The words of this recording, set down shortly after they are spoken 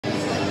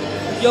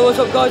Yo, what's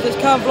up guys, it's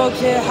Cam Vlogs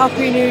here.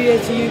 Happy New Year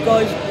to you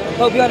guys.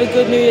 Hope you had a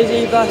good New Year's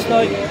Eve last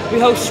night. We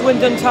host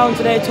Swindon Town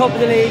today, top of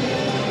the league.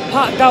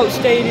 Packed out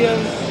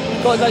stadium.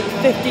 We've got like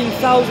 15,000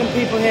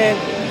 people here.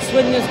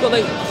 Swindon's got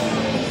like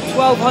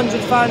 1,200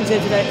 fans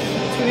here today.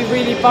 It's going to be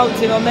really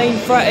bouncing. Our main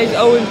threat is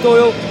Owen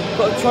Doyle.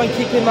 Got to try and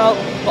keep him out.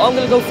 But I'm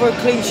going to go for a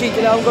clean sheet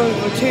today. I'm going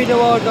for a 2-0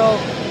 argyle.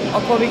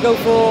 I'm going to go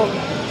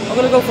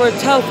for a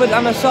Telford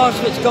and a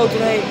Sarsfield goal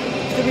today.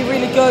 It's going to be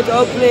really good.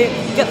 Hopefully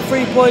get the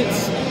 3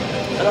 points.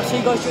 And I'll see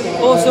you guys soon.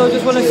 Also,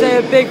 just want to say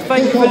a big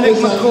thank you for Luke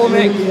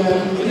McCormick.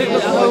 Luke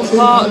at home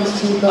park,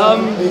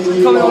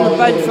 coming on the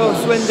bench for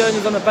Swindon.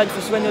 He's on the bench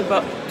for Swindon,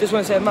 but just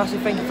want to say a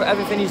massive thank you for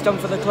everything he's done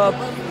for the club.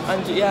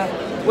 And yeah,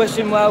 wish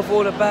him well for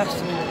all the best.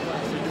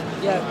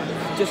 And, yeah,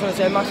 just want to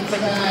say a massive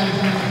thank you.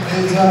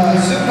 It's a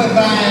super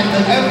band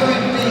that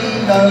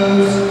everybody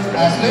knows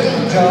as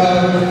Little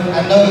Joe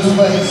and knows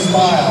for his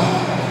smile.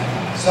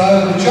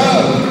 So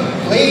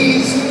Joe,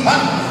 please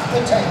cut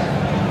the tape.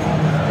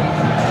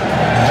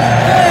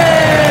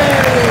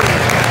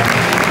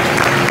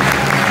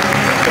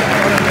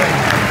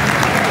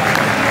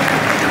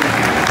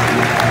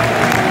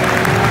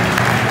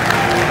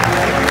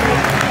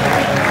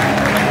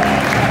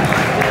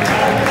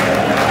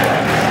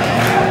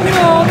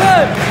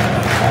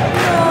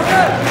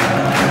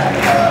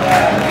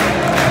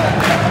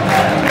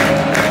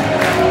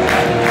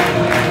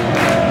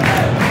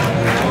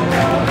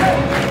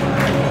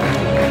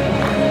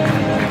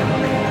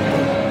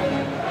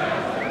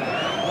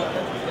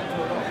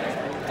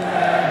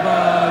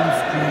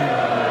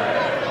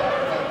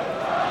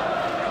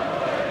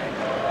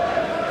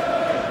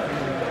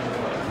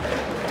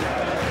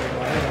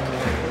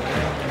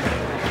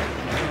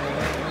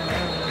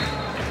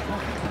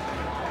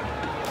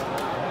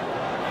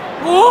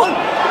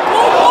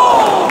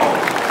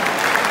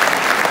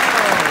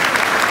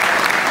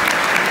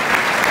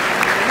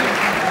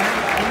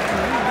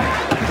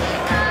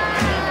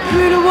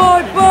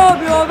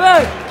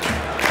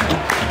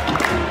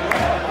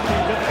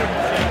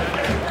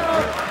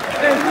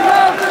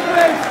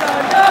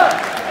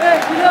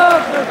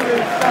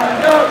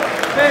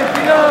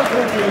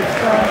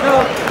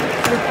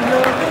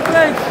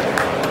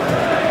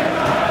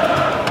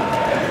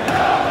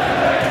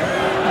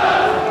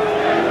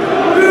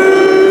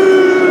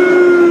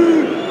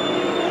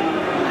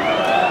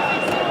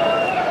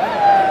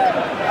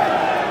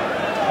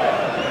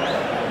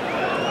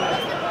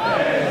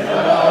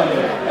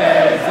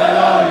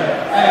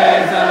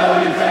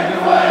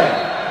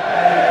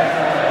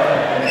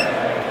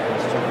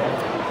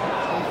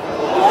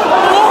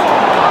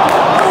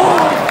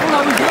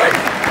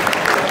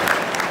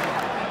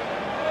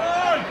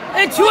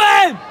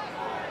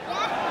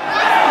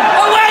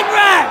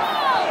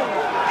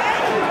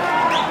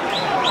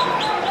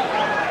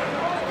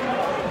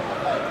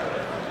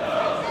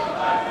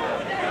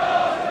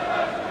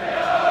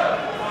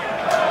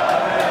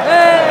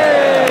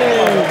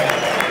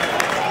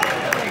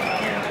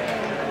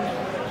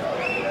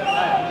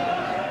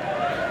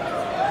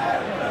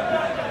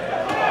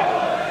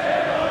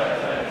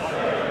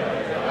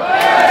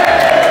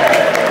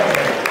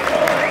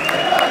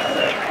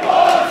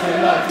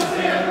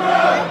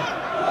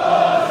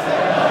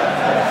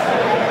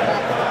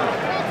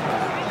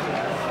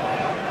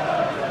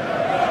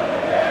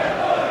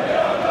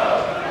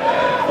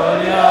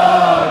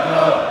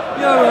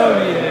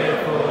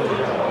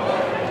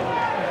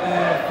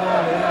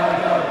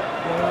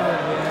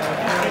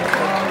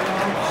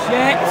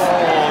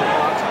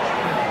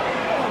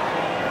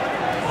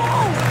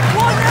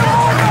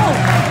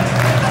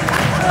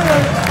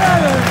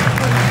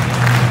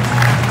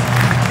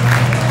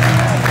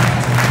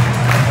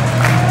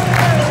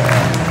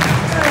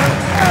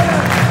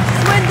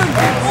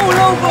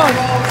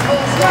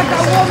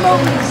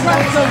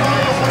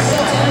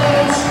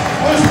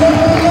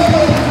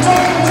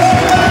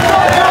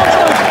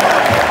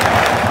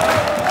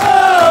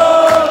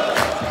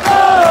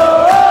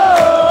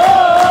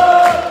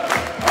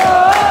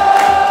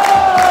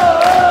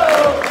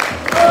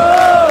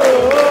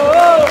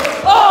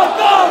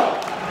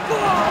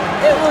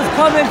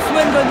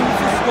 Swindon used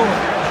to score.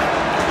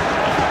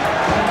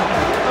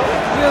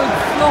 Real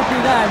sloppy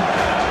then.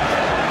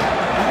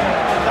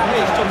 That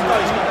is John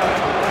Stones.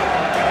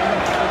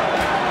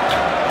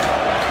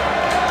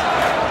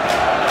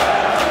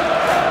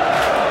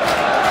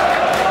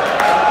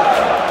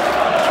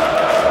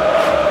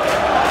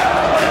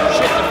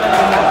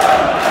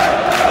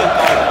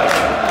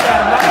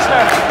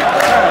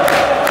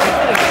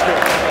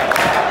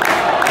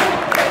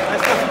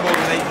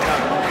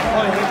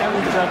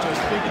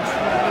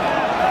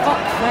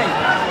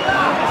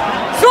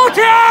 Sort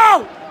it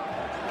out!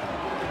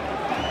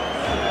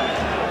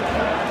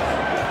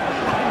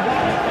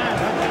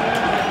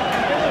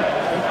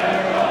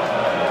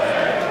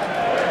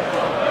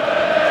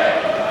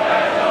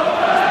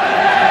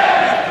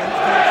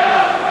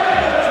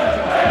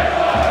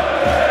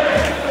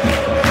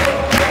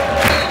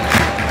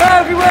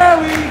 Everywhere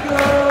we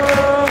go,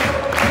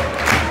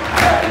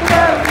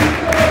 everywhere we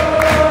go.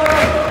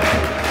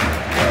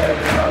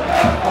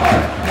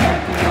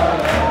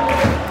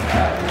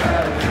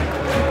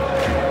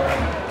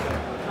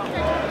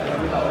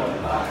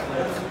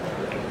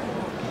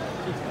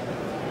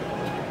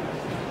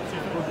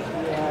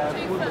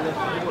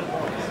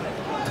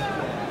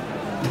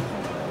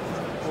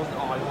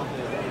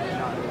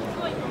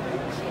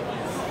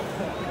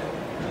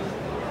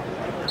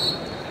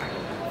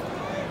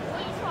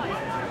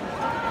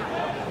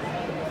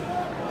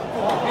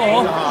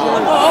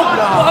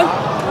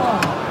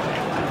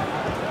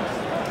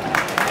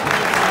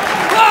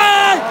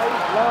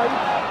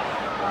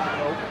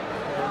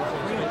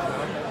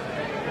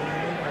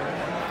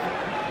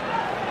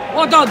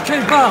 Well done,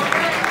 keeper.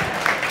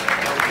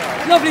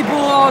 Lovely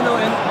ball,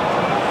 Arnold.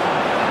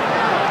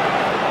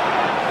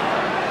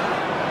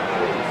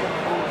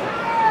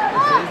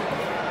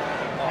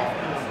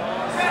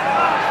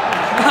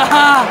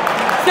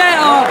 Set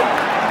up.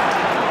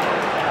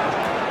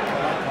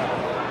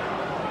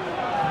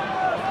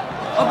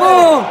 A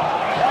ball.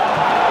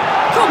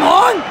 Come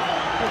on.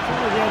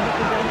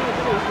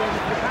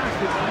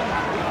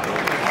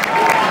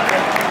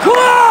 Come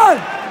on.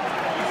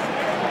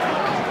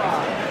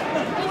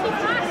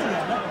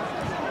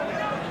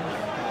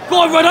 Go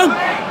on, Runnan!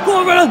 Go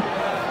on, Runnan!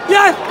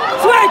 Yeah!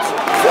 Switch!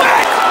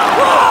 Switch!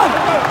 Go on!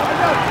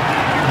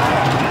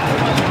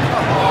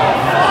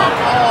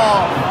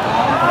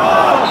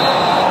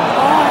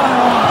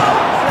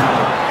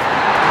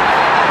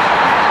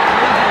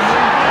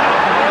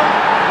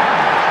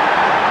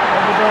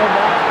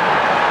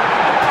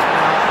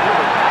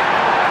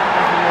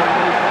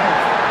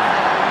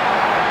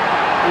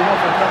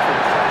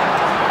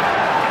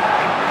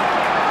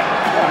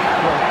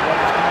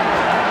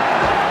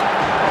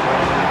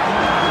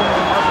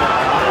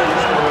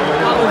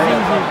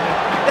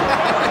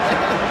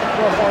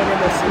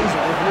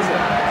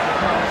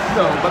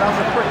 No, but that was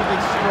a pretty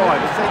big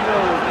stride. It's like,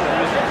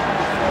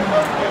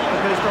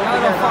 How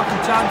the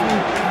fucking chance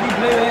we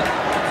blew it.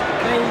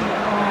 They,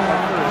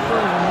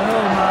 no,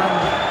 man.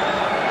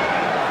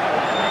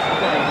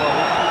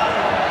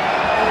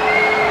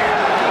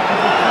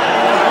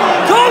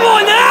 Come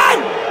on, then!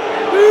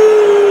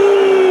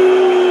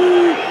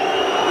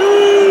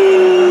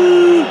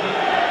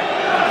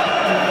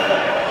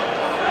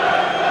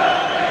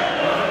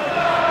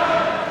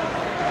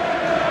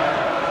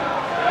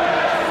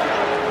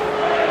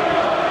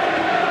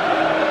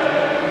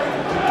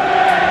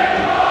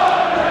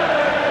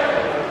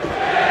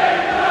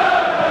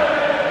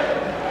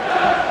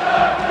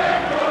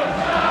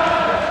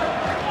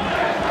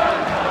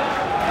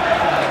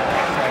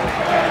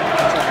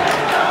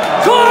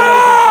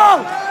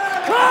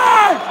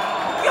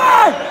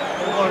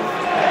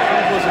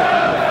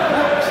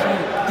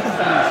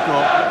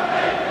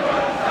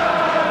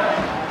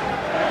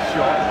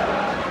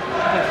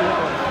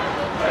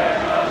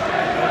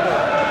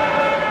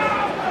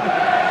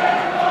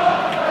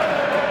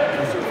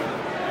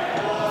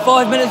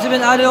 Five minutes have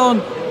been added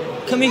on.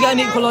 Can we get an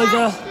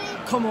equaliser?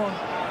 Come on.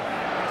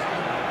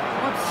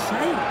 God's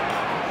sake.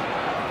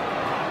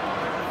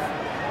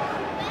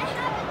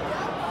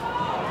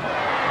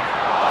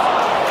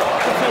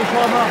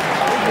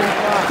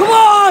 Come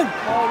on!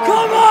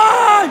 Come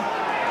on!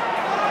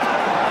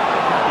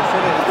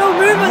 No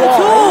movement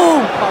at all!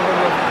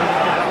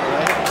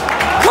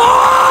 Come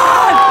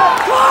on!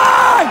 Come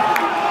on!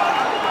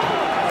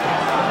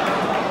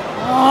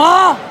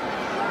 Ah!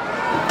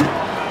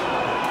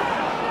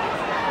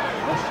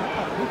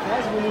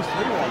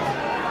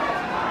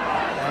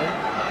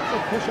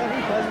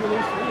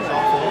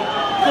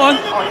 Go on,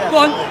 go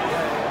on.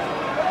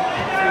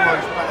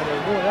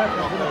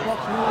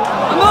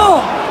 No!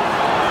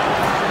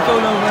 Go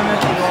no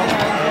limit.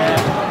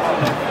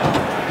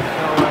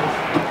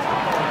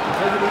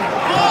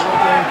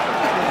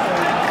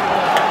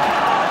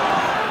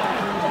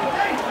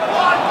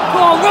 Go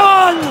on,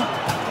 run!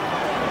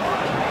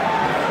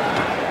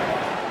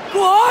 Go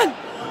on!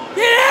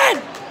 Get in!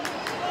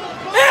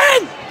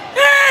 In!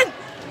 In!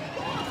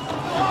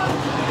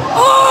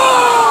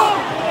 Oh!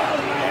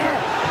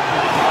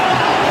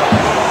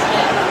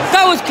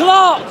 That was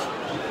Clark!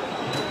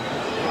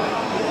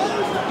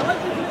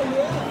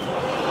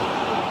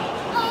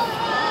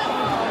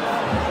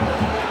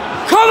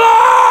 Come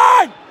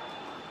on!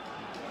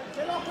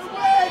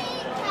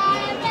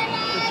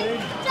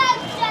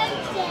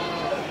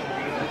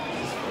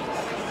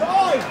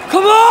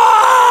 Come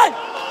on!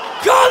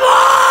 Come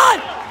on!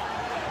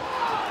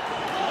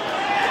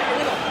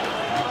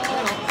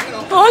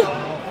 Come on!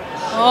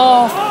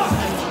 Oh.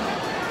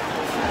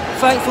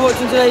 Thanks for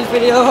watching today's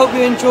video. Hope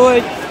you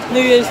enjoyed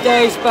New Year's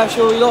Day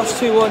special. We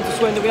lost 2-1 to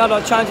Swindon. We had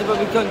our chances but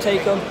we couldn't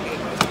take them.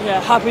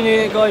 Yeah, Happy New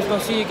Year guys. I'll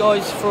see you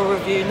guys for a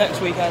review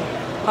next weekend.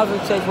 Have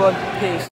a safe one. Peace.